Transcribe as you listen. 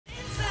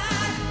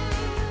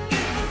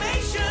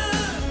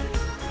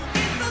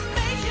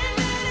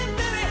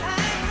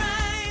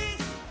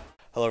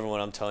Hello,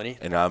 everyone. I'm Tony.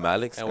 And I'm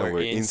Alex, And we're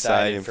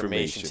Inside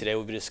Information. Today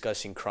we'll be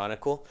discussing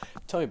Chronicle.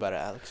 Tell me about it,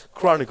 Alex.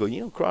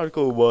 Chronicle.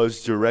 Chronicle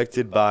was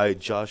directed by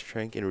Josh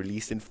Trank and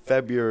released in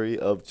February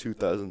of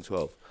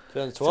 2012.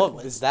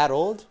 2012? Is that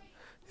old?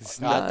 It's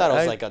I thought it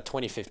was like a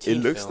 2015 It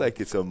looks film. like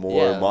it's a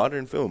more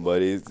modern film,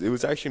 but it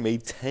was actually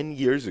made 10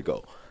 years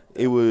ago.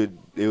 It would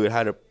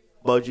had a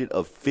budget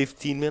of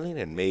 15 million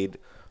and made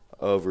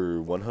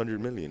over 100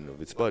 million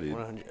of its budget.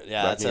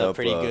 Yeah, that's a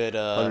pretty good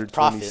profit.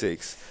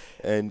 126.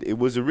 And it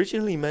was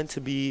originally meant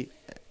to be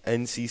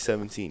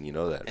NC-17, you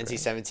know that, right?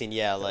 NC-17,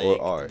 yeah, like Or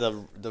R.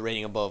 the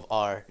rating above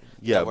R.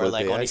 Yeah, where but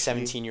like they only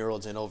actually-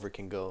 17-year-olds and over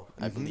can go,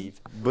 I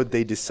believe. But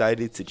they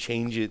decided to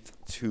change it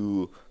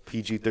to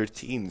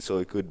PG-13 so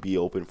it could be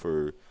open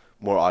for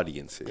more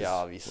audiences. Yeah,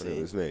 obviously. When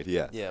it was made,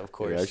 yeah. Yeah, of They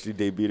course. actually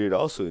debuted it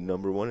also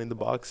 #1 in the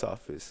box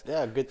office.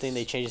 Yeah, good thing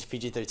they changed it to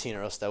PG-13,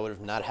 or else that would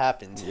have not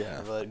happened. Yeah.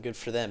 But good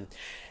for them.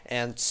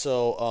 And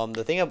so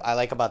the thing I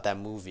like about that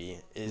movie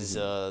is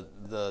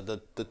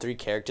the three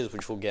characters,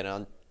 which we'll get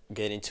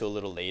into a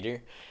little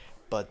later.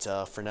 But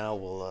for now,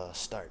 we'll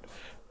start.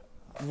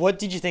 What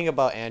did you think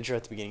about Andrew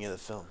at the beginning of the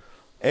film?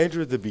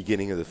 Andrew at the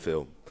beginning of the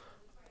film.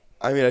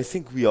 I mean, I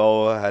think we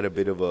all had a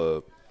bit of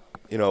a,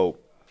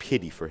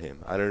 pity for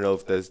him. I don't know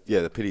if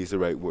the pity is the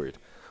right word.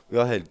 We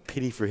all had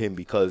pity for him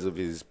because of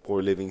his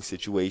poor living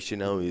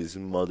situation, how his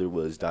mother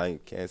was dying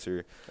of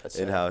cancer,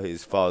 how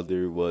his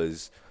father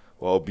was,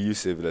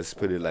 abusive, let's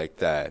put it like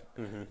that.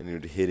 And he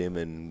would hit him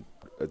and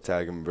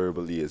attack him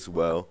verbally as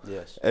well.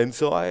 Yes. And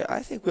so I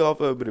think we all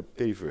felt a bit of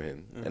pity for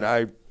him. And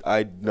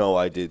I know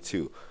I did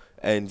too.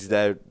 And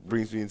that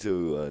brings me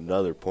into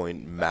another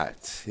point,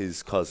 Matt,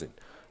 his cousin.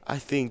 I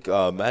think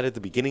Matt at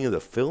the beginning of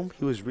the film,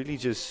 he was really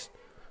just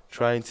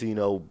trying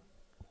to,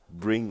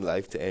 bring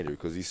life to Andrew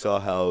because he saw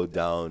how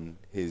down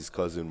his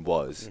cousin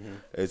was.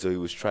 And so he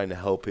was trying to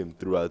help him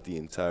throughout the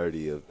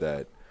entirety of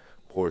that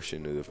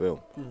portion of the film.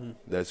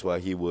 That's why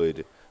he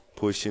would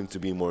push him to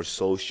be more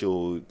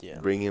social,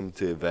 bring him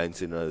to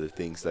events and other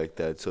things like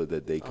that so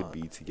that they could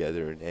be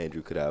together and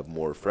Andrew could have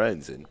more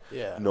friends and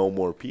know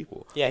more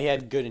people. Yeah, he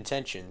had good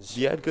intentions.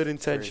 He had good For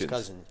intentions. his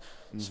cousin.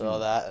 So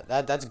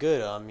that's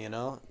good.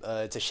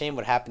 It's a shame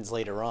what happens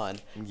later on.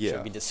 Yeah.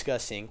 We'll be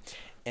discussing.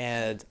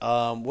 And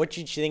what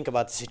did you think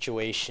about the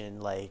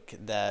situation, like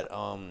that?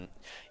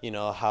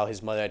 How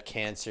his mother had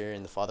cancer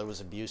and the father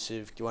was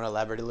abusive. Do you want to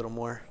elaborate a little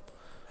more?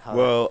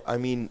 How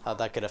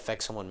that could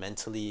affect someone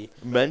mentally.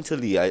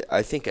 Mentally,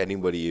 I think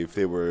anybody, if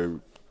they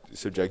were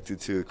subjected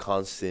to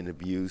constant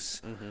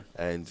abuse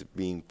and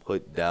being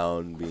put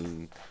down,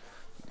 being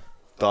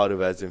thought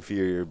of as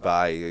inferior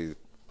by a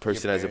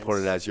person as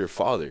important as your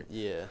father,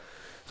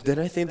 then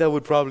I think that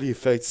would probably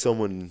affect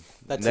someone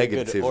negatively.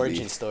 That's a good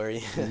origin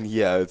story.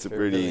 Yeah, it's a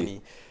pretty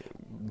villainy.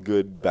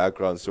 good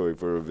background story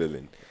for a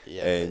villain.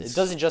 Yeah, and it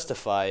doesn't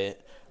justify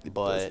it,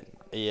 but doesn't.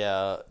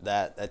 yeah,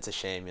 that's a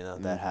shame.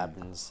 That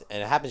happens,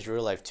 and it happens in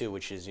real life too,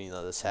 which is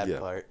the sad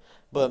part.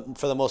 But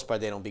for the most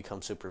part, they don't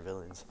become super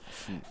villains.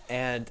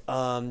 And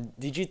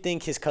did you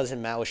think his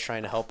cousin Matt was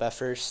trying to help at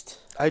first?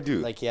 I do.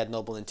 Like he had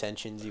noble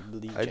intentions. You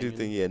believe? I do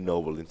think he had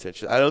noble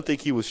intentions. I don't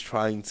think he was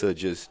trying to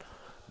just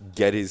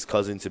get his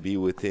cousin to be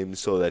with him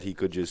so that he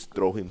could just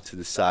throw him to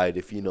the side,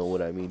 if you know what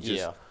I mean.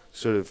 Just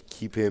sort of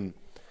keep him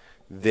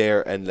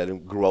there and let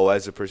him grow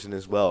as a person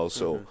as well.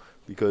 So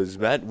because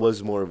Matt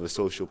was more of a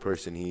social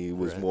person, he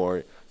was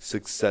more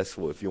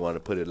successful, if you want to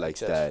put it like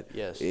that.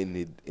 Yes.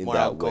 In More that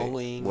outgoing,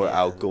 way, more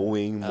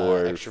outgoing,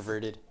 more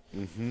extroverted.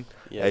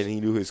 Yes. And he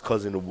knew his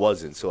cousin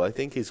wasn't. So I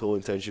think his whole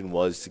intention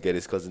was to get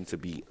his cousin to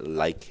be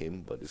like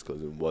him, but his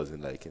cousin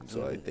wasn't like him.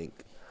 So I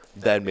think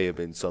that may have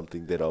been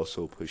something that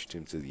also pushed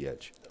him to the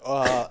edge.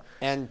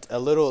 And a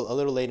little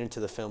later into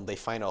the film, they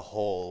find a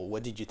hole.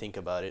 What did you think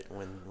about it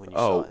when you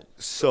saw it?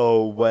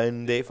 So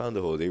when they found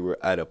the hole, they were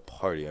at a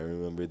party. I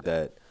remember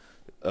that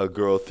a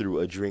girl threw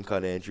a drink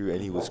on Andrew, and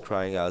he was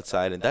crying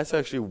outside. And that's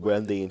actually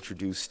when they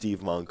introduced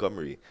Steve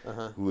Montgomery,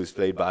 who was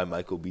played by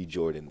Michael B.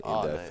 Jordan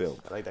in that film.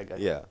 I like that guy.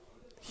 Yeah.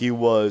 He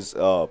was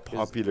a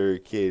popular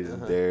kid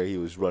there. He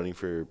was running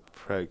for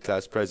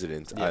class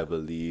president, I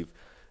believe.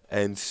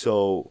 And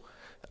so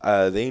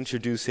they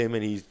introduced him,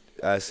 and he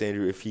asked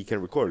Andrew if he can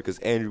record, because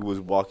Andrew was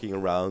walking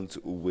around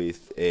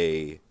with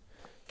a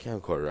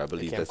camcorder, I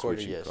believe that's what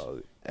you call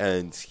it.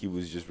 And he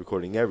was just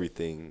recording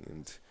everything.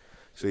 And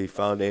so he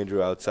found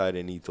Andrew outside,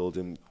 and he told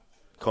him,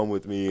 come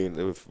with me,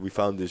 and we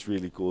found this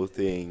really cool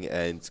thing,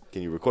 and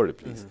can you record it,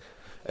 please?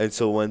 And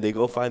so when they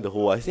go find the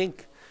hole, I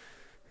think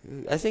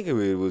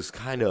it was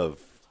kind of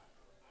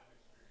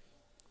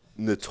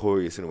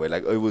notorious in a way.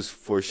 Like, it was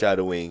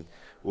foreshadowing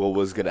what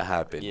was going to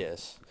happen.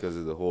 Yes. Because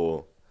of the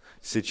whole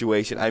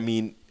situation. I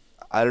mean,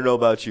 I don't know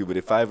about you, but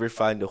if I ever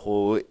find a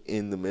hole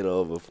in the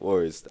middle of a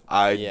forest,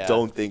 I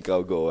don't think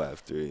I'll go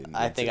after it.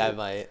 I think I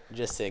might,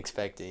 just to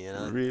expect it,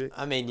 Really?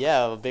 I mean,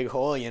 a big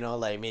hole,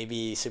 like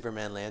maybe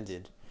Superman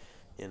landed,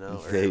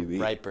 or Maybe.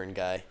 Brightburn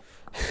guy.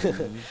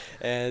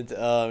 And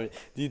do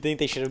you think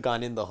they should have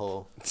gone in the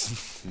hole?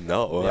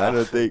 No, I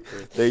don't think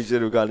they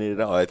should have gone in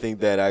at all. I think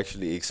that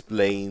actually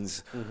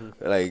explains,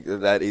 like,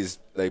 that is,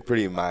 like,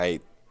 pretty my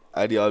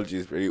ideology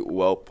is very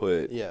well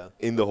put Yeah.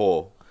 in the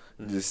hole.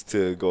 Mm-hmm. Just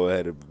to go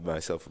ahead of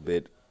myself a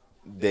bit,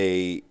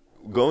 they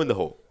go in the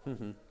hole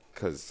Mm-hmm.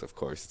 because, of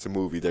course, it's a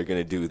movie. They're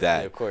gonna do Yeah,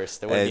 that, of course,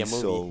 there wouldn't be a and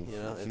movie, so you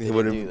know, if they they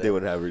didn't do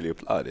wouldn't that. have really a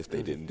plot if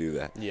they Mhm. didn't do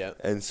that. Yeah.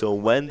 And so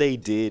when they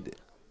did,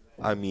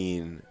 I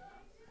mean,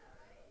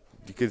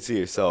 you can see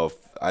yourself.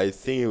 I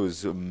think it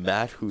was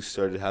Matt who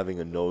started having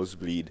a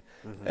nosebleed,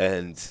 Mhm.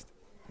 and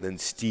then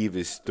Steve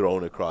is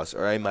thrown across.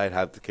 Or I might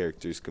have the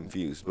characters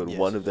confused, but Yes.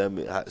 one of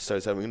them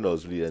starts having a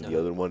nosebleed, and the Uh-huh.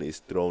 other one is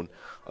thrown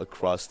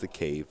across the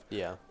cave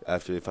Yeah.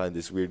 after they find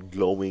this weird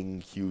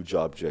glowing huge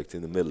object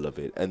in the middle of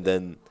it, and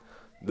then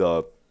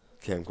the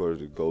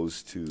camcorder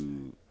goes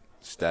to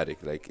static.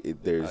 Like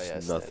there's Oh, yeah,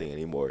 nothing static.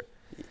 anymore.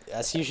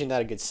 That's usually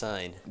not a good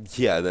sign.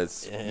 Yeah,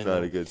 that's Yeah, not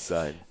no. a good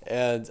sign.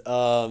 And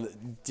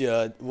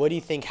what do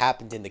you think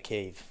happened in the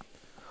cave?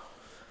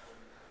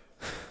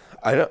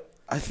 I don't.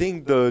 I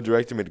think the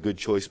director made a good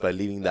choice by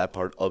leaving that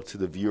part up to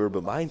the viewer,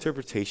 but my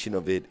interpretation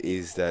of it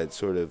is that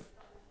sort of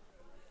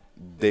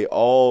they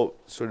all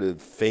sort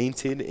of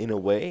fainted in a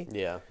way,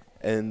 Yeah.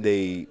 and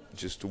they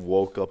just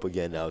woke up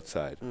again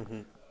outside.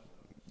 Mm-hmm.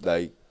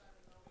 Like,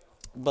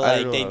 But I don't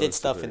like know they how did else to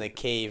stuff put in the it.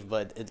 cave,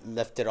 but it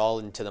left it all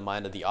into the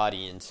mind of the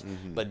audience.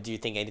 Mhm. But do you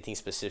think anything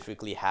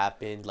specifically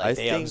happened? Like I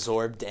they think-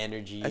 absorbed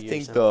energy? I or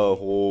think something? the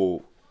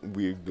whole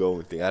weird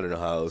glowing thing. I don't know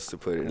how else to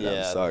put it. And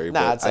Yeah. I'm sorry,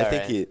 Nah, but it's I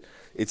think alright.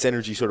 its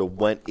energy sort of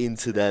went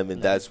into them, and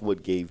Mhm. that's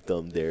what gave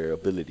them their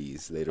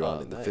abilities later on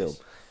Oh, in the nice. film.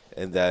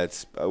 And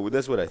that's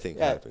what I think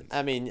Yeah, happened.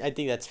 I mean, I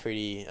think that's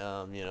pretty,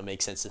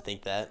 makes sense to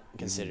think that,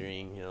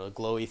 considering, a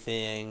glowy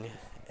thing,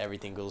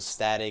 everything goes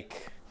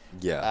static.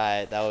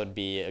 Yeah. That would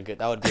be a good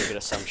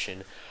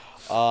assumption.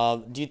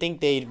 Do you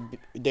think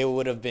they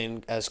would have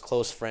been as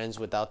close friends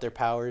without their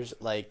powers?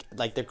 Like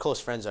they're close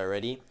friends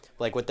already.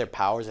 But like with their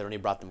powers, it only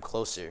brought them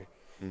closer.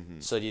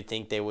 Mhm. So do you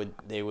think they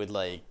would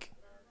like,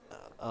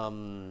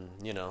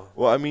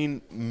 Well, I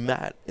mean,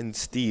 Matt and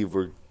Steve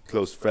were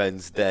close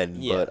friends then,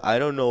 Yeah. but I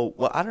don't know.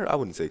 Well, I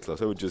wouldn't say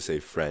close. I would just say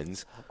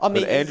friends. I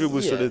mean, but Andrew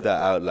was sort yeah. of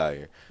that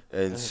outlier,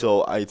 and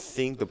so I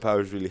think the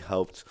powers really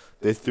helped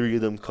the three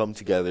of them come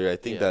together. I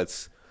think Yeah.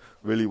 that's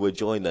really what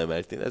joined them.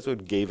 I think that's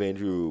what gave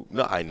Andrew.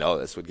 No, I know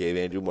that's what gave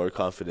Andrew more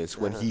confidence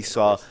when he Of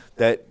saw course.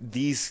 that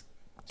these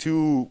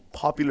two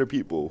popular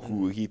people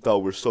who he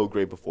thought were so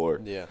great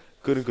before Yeah.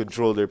 couldn't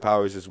control their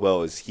powers as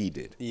well as he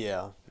did.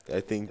 Yeah. I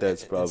think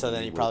that's probably. And so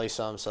then he what- probably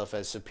saw himself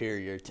as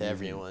superior to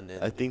everyone.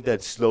 And I think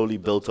that slowly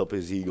built up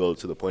his ego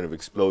to the point of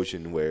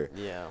explosion, where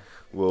yeah.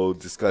 we'll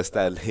discuss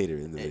that later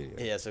in the video.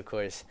 Yes, of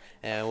course.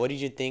 And what did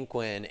you think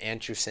when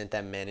Andrew sent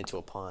that man into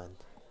a pond?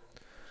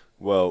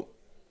 Well,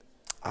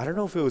 I don't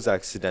know if it was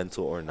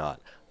accidental or not.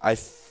 I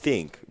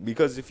think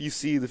because if you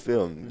see the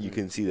film, you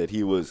can see that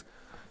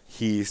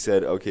he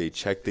said, "Okay,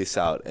 check this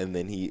out," and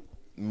then he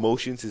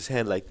motions his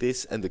hand like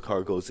this, and the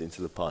car goes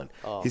into the pond.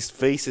 Oh. His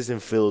face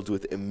isn't filled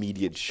with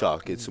immediate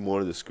shock. It's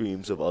more the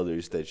screams of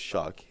others that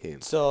shock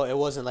him. So it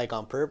wasn't like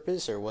on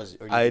purpose, or do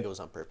you I- think it was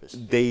on purpose?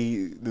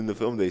 In the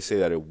film they say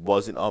that it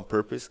wasn't on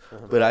purpose,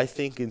 but I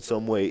think in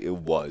some way it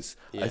was.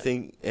 Yeah. I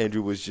think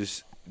Andrew was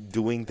just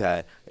doing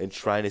that and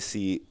trying to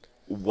see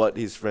what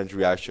his friend's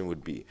reaction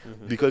would be,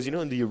 because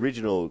in the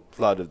original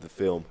plot of the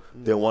film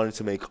they wanted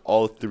to make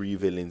all three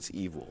villains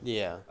evil.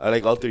 Yeah. I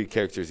like all three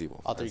characters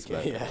evil. All three. That's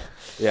better. Yeah.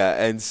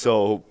 Yeah, and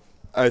so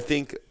I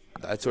think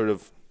that sort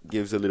of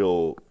gives a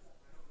little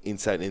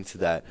insight into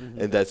that,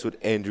 and that's what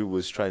Andrew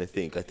was trying to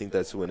think. I think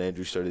that's when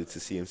Andrew started to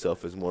see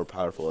himself as more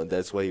powerful, and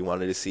that's why he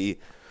wanted to see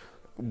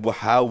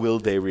how will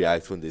they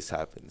react when this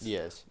happens.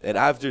 Yes. And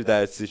after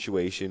that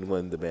situation,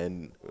 when the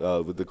man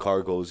with the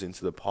car goes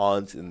into the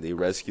pond and they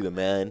rescue the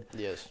man,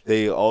 Yes.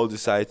 they all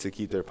decide to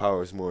keep their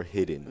powers more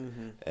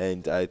hidden,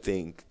 and I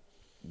think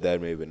that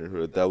may have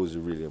been that was a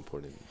really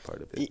important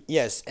part of it.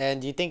 Yes.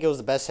 And do you think it was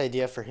the best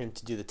idea for him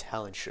to do the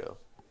talent show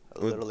a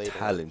little later?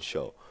 Talent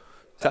show.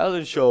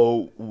 Talent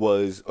show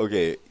was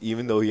okay.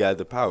 Even though he had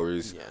the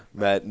powers, Yeah.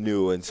 Matt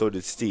knew, and so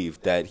did Steve,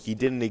 that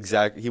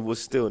he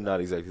was still not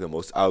exactly the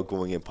most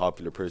outgoing and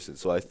popular person.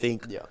 So I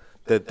think Yeah.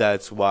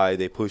 that's why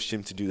they pushed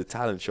him to do the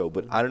talent show.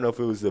 But I don't know if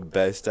it was the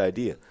best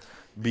idea,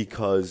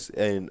 because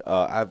in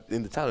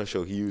the talent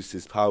show he used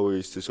his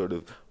powers to sort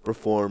of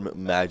perform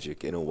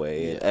magic in a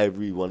way, and Yeah.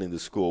 everyone in the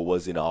school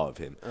was in awe of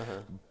him. Uh-huh.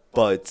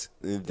 But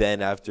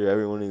then after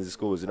everyone in the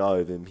school was in awe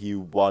of him, he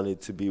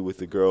wanted to be with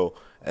the girl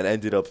and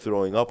ended up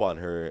throwing up on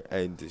her,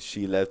 and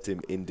she left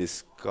him in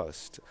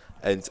disgust.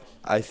 And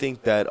I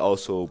think that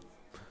also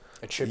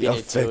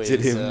Attributed to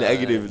affected his, him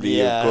negatively,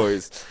 yeah. of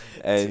course.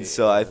 And Dude,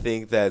 so I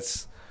think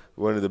that's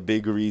one of the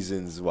big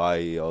reasons why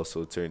he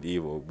also turned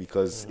evil,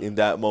 because in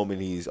that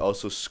moment he's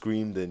also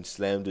screamed and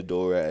slammed the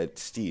door at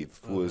Steve,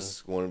 who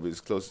was one of his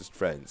closest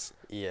friends.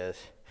 Yes.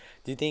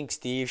 Do you think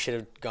Steve should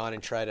have gone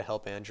and tried to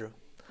help Andrew?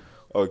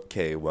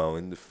 Okay, well,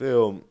 in the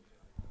film,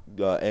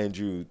 I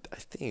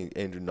think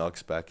Andrew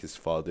knocks back his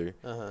father,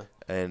 Uh-huh.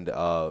 and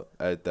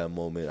at that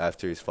moment,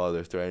 after his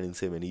father threatens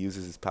him, and he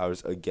uses his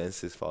powers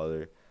against his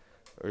father,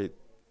 or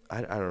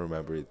I don't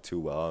remember it too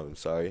well. I'm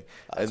sorry.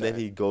 That's And then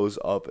alright. he goes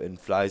up and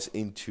flies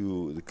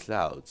into the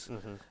clouds,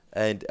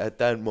 And at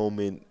that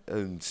moment,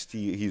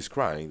 Steve, he's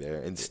crying there,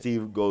 and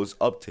Steve goes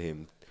up to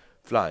him,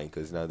 flying,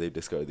 because now they've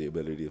discovered the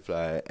ability to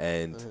fly,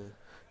 and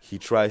he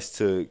tries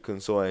to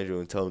console Andrew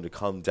and tell him to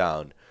calm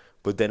down.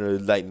 But then a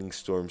lightning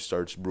storm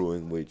starts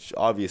brewing, which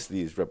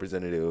obviously is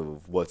representative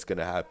of what's going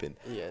to happen.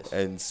 Yes.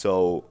 And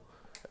so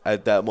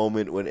at that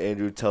moment, when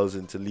Andrew tells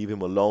him to leave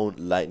him alone,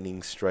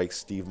 lightning strikes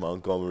Steve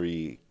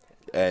Montgomery,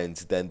 and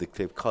then the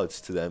clip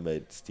cuts to them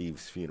at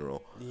Steve's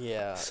funeral.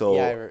 Yeah. So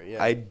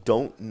yeah. I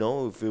don't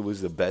know if it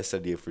was the best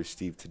idea for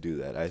Steve to do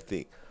that. I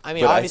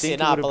mean, but obviously think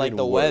it not, would've but like been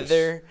the worse.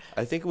 weather.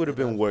 I think it would have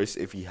been worse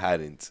if he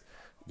hadn't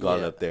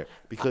gone Yeah. up there,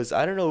 because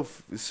I don't know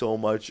if so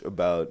much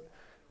about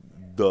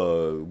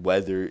the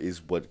weather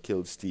is what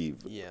killed Steve.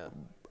 Yeah.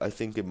 I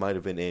think it might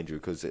have been Andrew,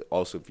 because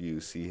also if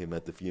you see him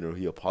at the funeral,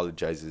 he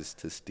apologizes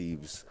to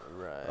Steve's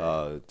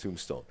Right.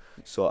 tombstone.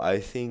 So I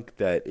think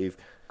that if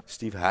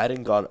Steve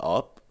hadn't gone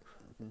up,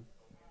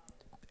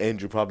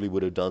 Andrew probably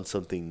would have done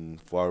something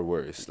far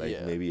worse, like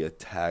Yeah. maybe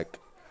attack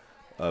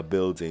a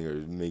building or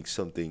make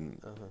something,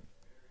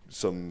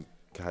 some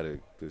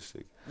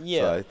characteristic.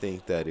 Yeah. So I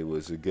think that it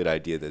was a good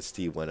idea that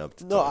Steve went up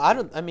to No, talk to I him.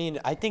 don't. I mean,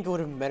 I think it would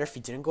have been better if he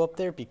didn't go up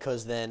there,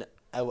 because then,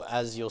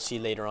 as you'll see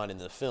later on in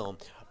the film,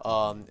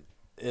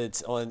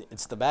 it's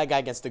the bad guy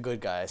against the good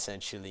guy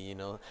essentially, you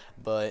know.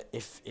 But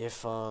if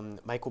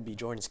Michael B.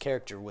 Jordan's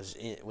character was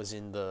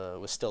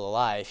still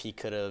alive, he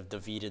could have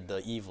defeated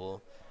the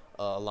evil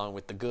along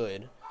with the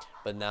good.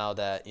 But now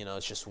that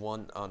it's just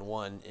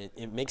 1-on-1,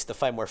 it makes the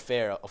fight more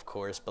fair, of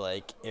course. But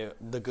like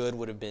the good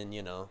would have been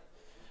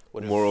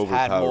would More have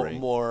had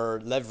overpowering.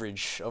 more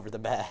leverage over the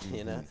bad,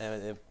 you know,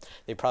 and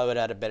they probably would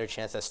have had a better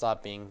chance at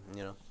stopping,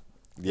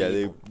 Yeah,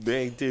 evil.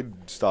 they did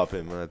stop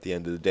him at the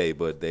end of the day,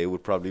 but they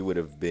would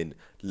have been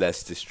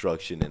less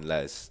destruction and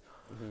less,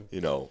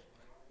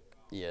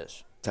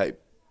 Yes.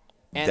 type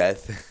And,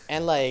 death.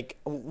 And like,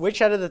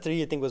 which out of the three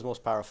you think was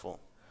most powerful?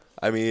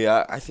 I mean,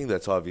 I think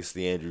that's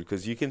obviously Andrew,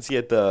 because you can see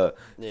at the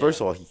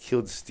first of all, he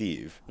killed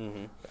Steve.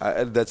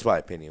 That's my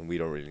opinion. We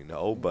don't really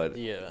know, but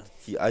Yeah.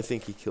 I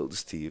think he killed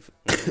Steve.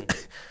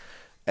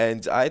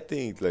 And I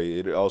think like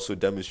it also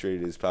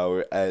demonstrated his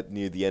power at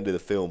near the end of the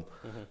film,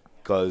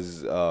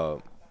 because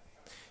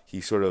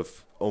he sort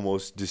of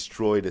almost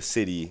destroyed a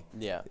city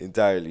Yeah.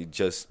 entirely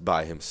just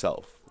by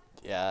himself,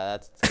 Yeah,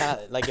 that's kind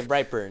of like in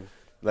Brightburn.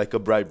 like a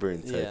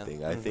Brightburn type Yeah.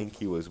 thing. I think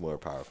he was more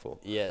powerful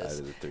Yes. out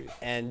of the three.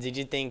 And did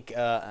you think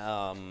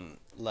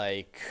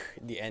like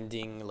the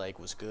ending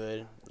was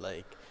good?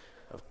 Like,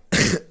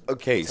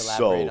 Okay, to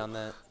elaborate so on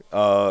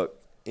that.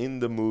 in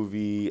the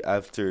movie,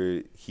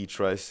 after he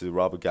tries to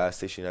rob a gas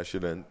station,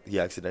 he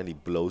accidentally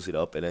blows it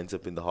up and ends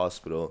up in the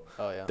hospital.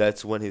 Oh yeah.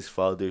 That's when his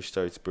father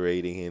starts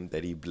berating him,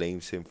 that he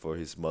blames him for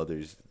his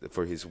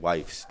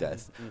wife's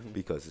death,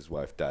 because his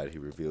wife died. He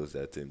reveals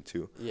that to him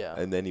too. Yeah.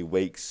 And then he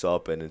wakes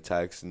up and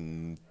attacks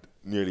and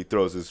nearly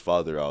throws his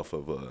father off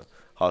of a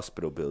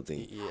hospital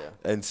building. Yeah.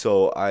 And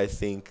so I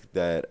think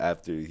that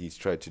after he's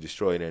tried to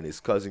destroy it and his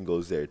cousin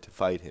goes there to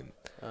fight him,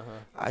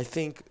 I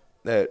think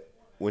that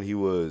when he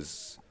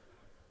was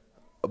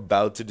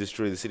about to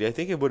destroy the city, I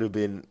think it would have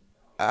been,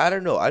 I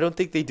don't know, I don't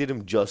think they did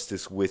him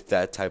justice with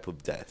that type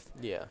of death,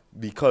 Yeah.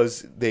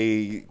 because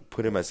they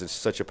put him as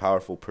such a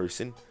powerful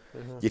person,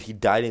 yet he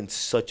died in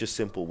such a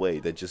simple way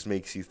that just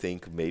makes you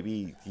think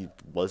maybe he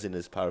wasn't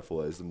as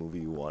powerful as the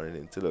movie wanted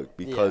him to look,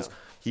 because Yeah.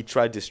 he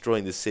tried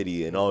destroying the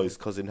city and all his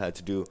cousin had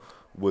to do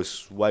was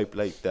swipe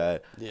like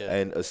that, Yeah.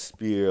 and a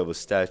spear of a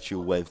statue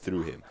went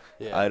through him.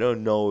 Yeah. I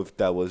don't know if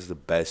that was the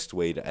best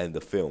way to end the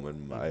film,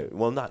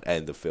 well, not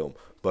end the film,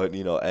 but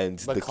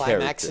end But the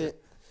climax character.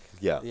 it.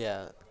 Yeah,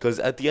 Yeah. because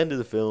at the end of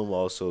the film,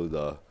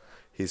 also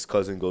his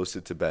cousin goes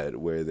to Tibet,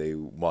 where they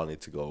wanted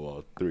to go,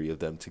 all three of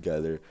them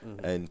together,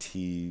 and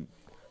he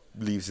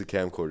leaves the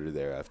camcorder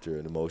there after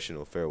an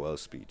emotional farewell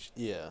speech.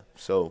 Yeah.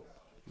 So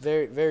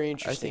Very, very I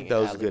interesting. think that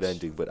was a good Alex.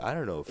 ending, but I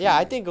don't know if Yeah,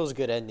 I think it was a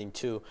good ending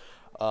too.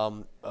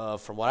 From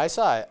what I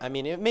saw, I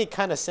mean, it made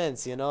kind of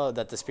sense,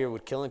 that the spirit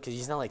would kill him, because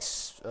he's not like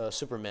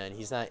Superman.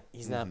 He's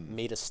not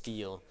made of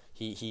steel.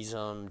 He's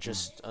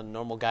just a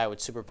normal guy with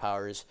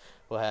superpowers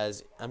who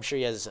has, I'm sure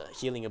he has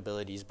healing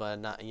abilities, but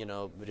not,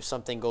 but if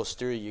something goes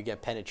through you,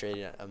 get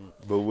penetrated.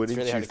 But wouldn't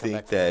really you hard to come think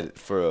back from that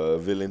for a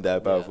villain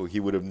that powerful, he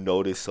would have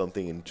noticed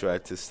something and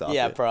tried to stop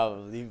Yeah, it?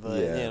 probably, but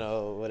Yeah.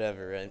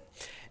 whatever, right?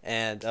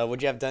 And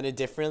would you have done it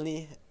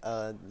differently?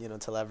 To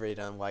elaborate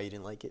on why you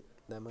didn't like it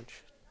that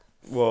much.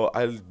 Well,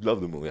 I love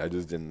the movie. I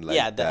just didn't like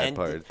that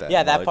part.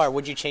 That much. part.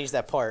 Would you change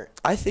that part?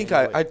 I think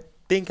Anyway. I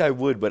think I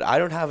would, but I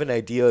don't have an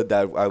idea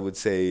that I would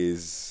say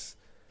is,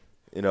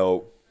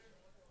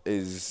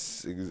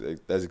 is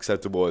as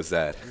acceptable as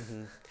that.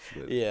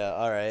 But Yeah.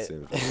 All right.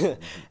 same.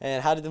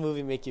 And how did the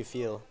movie make you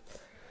feel?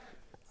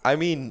 I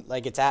mean,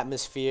 Like its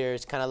atmosphere,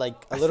 it's kind of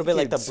like a I little bit think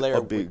like the it's Blair.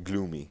 a bit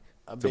gloomy,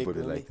 a to bit put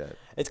it gloomy? like that.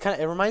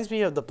 It reminds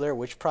me of the Blair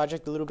Witch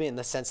Project a little bit, in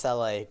the sense that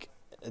like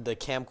the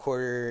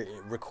camcorder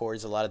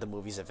records a lot of the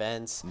movie's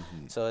events.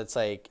 So it's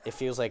like it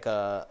feels like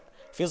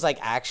feels like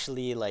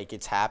actually like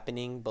it's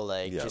happening, but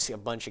like Yeah. just a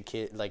bunch of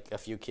kids, like a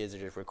few kids are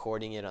just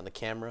recording it on the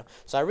camera.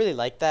 So I really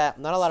like that.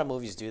 Not a lot of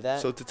movies do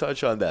that. So to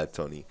touch on that,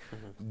 Tony,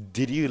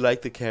 did you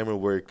like the camera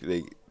work,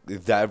 like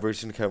that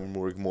version of camera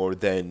work more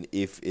than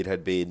if it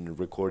had been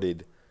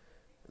recorded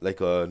like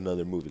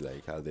another movie,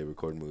 like how they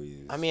record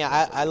movies? I mean,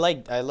 I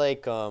like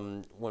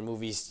when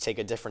movies take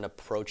a different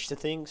approach to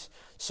things.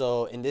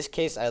 So in this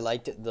case, I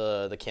liked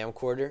the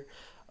camcorder,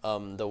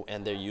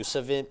 and their use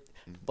of it.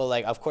 But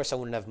like, of course, I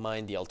wouldn't have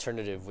mind the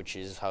alternative, which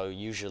is how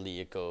usually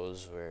it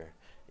goes, where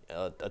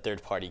a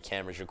third party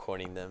camera is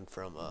recording them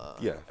from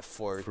Yeah, a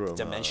fourth from,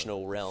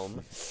 dimensional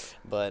realm.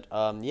 But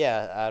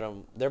yeah, I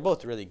don't. They're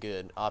both really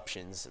good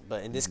options.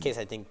 But in this case,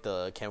 I think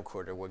the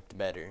camcorder worked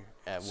better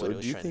at So what it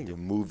was do you trying to think do.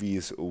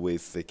 movies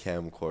with the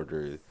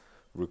camcorder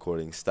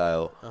recording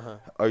style Uh-huh.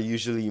 are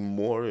usually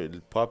more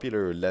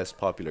popular or less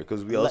popular?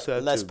 Because we Le- also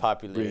have less to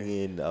popular. bring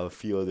in a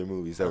few other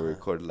movies that were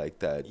recorded like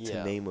that. Yeah.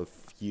 To name a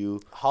few,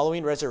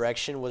 Halloween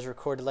Resurrection was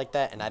recorded like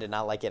that, and I did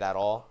not like it at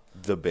all.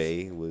 The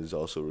Bay was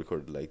also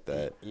recorded like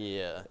that,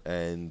 Yeah.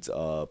 and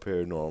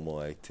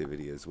Paranormal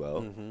Activity as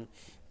well. Hmm.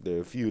 There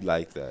are a few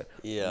like that.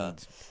 Yeah.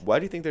 And why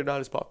do you think they're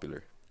not as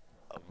popular?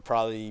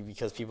 Probably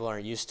because people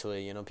aren't used to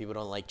it. You know, people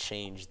don't like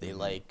change. They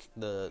like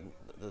the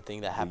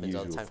thing that happens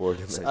all the usual time. four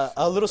It's, dimensions.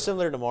 a little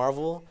similar to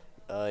Marvel.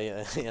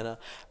 Yeah, you know,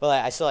 but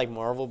like, I still like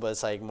Marvel. But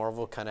it's like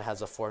Marvel kind of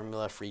has a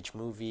formula for each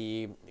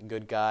movie: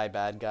 good guy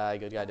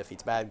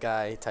defeats bad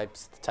guy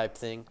type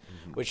thing,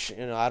 which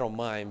you know I don't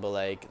mind. But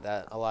like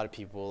that, a lot of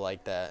people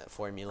like that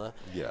formula.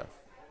 Yeah.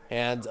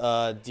 And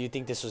do you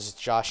think this was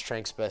Josh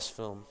Trank's best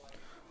film?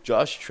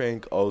 Josh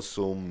Trank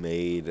also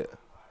made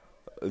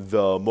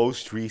the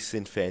most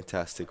recent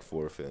Fantastic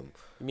Four film.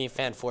 You mean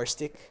Fan Four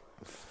Stick?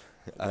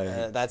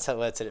 I,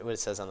 What it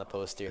says on the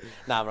poster.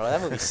 Nah, bro,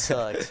 that movie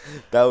sucks.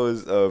 that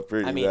was a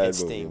pretty I mean, bad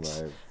it movie, in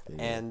stinks. my opinion.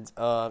 And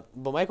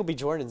but Michael B.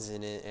 Jordan's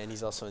in it, and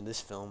he's also in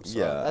this film. So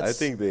Yeah, I that's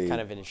think they-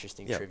 kind of an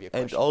interesting Yeah, trivia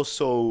and question.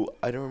 also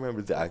I don't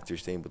remember the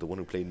actor's name, but the one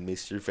who played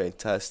Mr.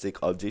 Fantastic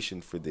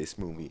auditioned for this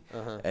movie,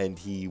 and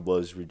he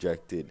was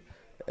rejected.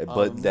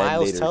 But then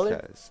Miles later Teller?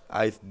 cast.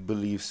 I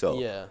believe so.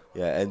 Yeah.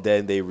 Yeah, and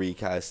then they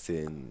recast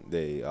him.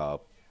 They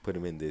put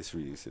him in this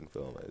recent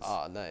film as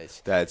Oh,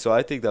 nice. that. So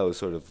I think that was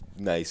sort of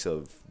nice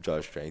of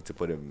Josh Trank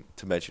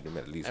to mention him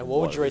at least. And in what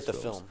one would of you rate his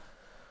the films. film?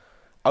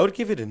 I would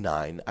give it a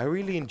 9. I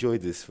really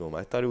enjoyed this film.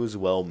 I thought it was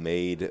well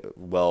made,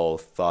 well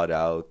thought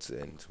out,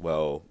 and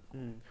well,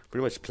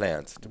 pretty much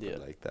planned to put Yeah.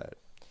 it like that.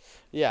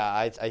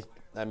 Yeah,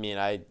 I mean,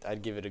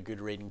 I'd give it a good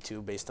rating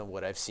too, based on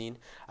what I've seen.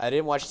 I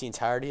didn't watch the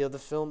entirety of the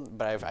film,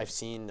 but I've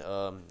seen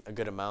a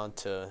good amount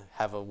to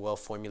have a well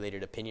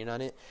formulated opinion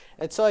on it,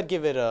 and so I'd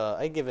give it a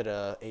 8,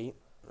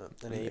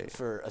 an 8 Okay.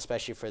 for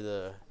especially for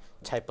the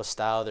type of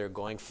style they're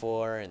going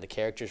for, and the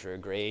characters were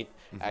great,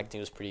 acting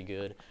was pretty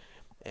good,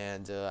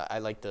 and I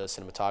like the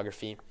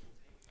cinematography,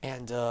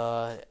 and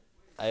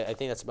I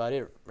think that's about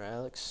it, right,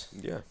 Alex?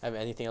 Yeah. Have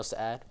anything else to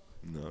add?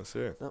 No,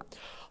 sir. No.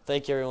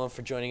 Thank you, everyone,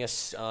 for joining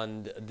us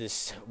on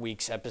this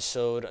week's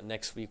episode.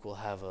 Next week, we'll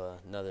have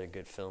another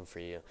good film for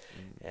you.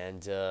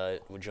 And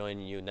we'll join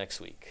you next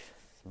week.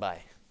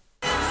 Bye.